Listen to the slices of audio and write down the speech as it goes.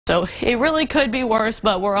So it really could be worse,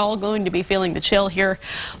 but we're all going to be feeling the chill here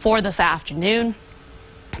for this afternoon.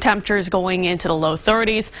 Temperatures going into the low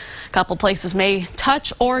 30s. A couple places may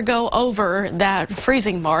touch or go over that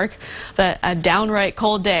freezing mark, but a downright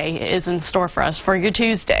cold day is in store for us for your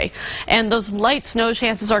Tuesday. And those light snow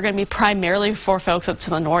chances are going to be primarily for folks up to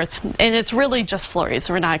the north. And it's really just flurries,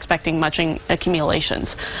 so we're not expecting much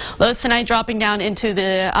accumulations. Lows tonight dropping down into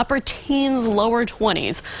the upper teens, lower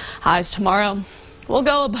 20s. Highs tomorrow will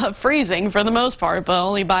go above freezing for the most part, but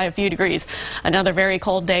only by a few degrees. Another very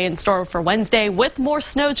cold day in store for Wednesday with more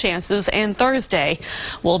snow chances, and Thursday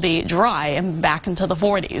will be dry and back into the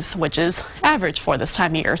 40s, which is average for this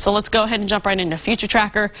time of year. So let's go ahead and jump right into Future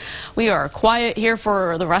Tracker. We are quiet here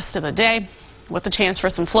for the rest of the day, with a chance for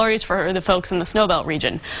some flurries for the folks in the Snowbelt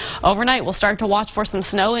region. Overnight, we'll start to watch for some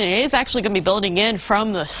snow, and it is actually going to be building in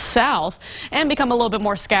from the south and become a little bit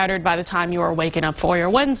more scattered by the time you are waking up for your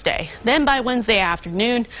Wednesday. Then by Wednesday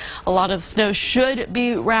afternoon, a lot of the snow should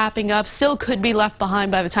be wrapping up. Still could be left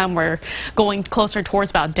behind by the time we're going closer towards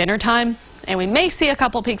about dinner time. And we may see a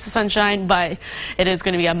couple peaks of sunshine, but it is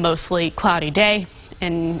going to be a mostly cloudy day.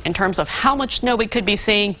 And in terms of how much snow we could be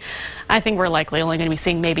seeing, I think we're likely only going to be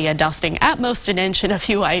seeing maybe a dusting, at most an inch in a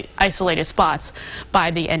few isolated spots by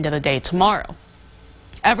the end of the day tomorrow.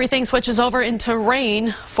 Everything switches over into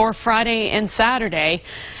rain for Friday and Saturday,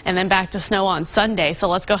 and then back to snow on Sunday. So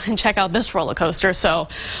let's go ahead and check out this roller coaster. So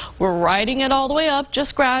we're riding it all the way up,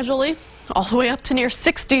 just gradually, all the way up to near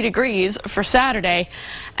 60 degrees for Saturday.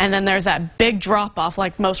 And then there's that big drop off,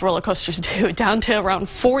 like most roller coasters do, down to around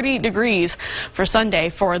 40 degrees for Sunday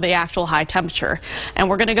for the actual high temperature. And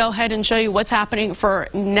we're going to go ahead and show you what's happening for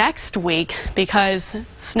next week, because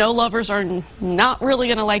snow lovers are not really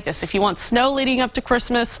going to like this. If you want snow leading up to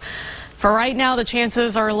Christmas, for right now, the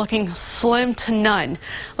chances are looking slim to none.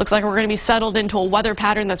 Looks like we're going to be settled into a weather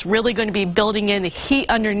pattern that's really going to be building in the heat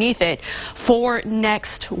underneath it for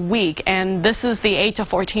next week. And this is the 8 to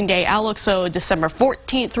 14 day outlook, so December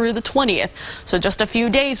 14th through the 20th. So just a few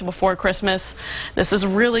days before Christmas. This is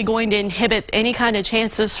really going to inhibit any kind of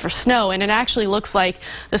chances for snow. And it actually looks like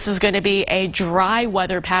this is going to be a dry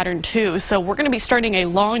weather pattern too. So we're going to be starting a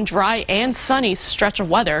long, dry and sunny stretch of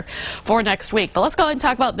weather for next week. But let's go ahead and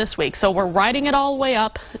talk about this week. So we're riding it all the way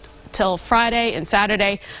up till Friday and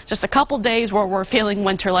Saturday. Just a couple days where we're feeling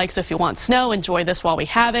winter-like, so if you want snow, enjoy this while we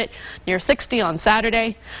have it. Near 60 on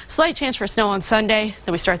Saturday. Slight chance for snow on Sunday.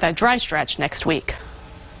 Then we start that dry stretch next week.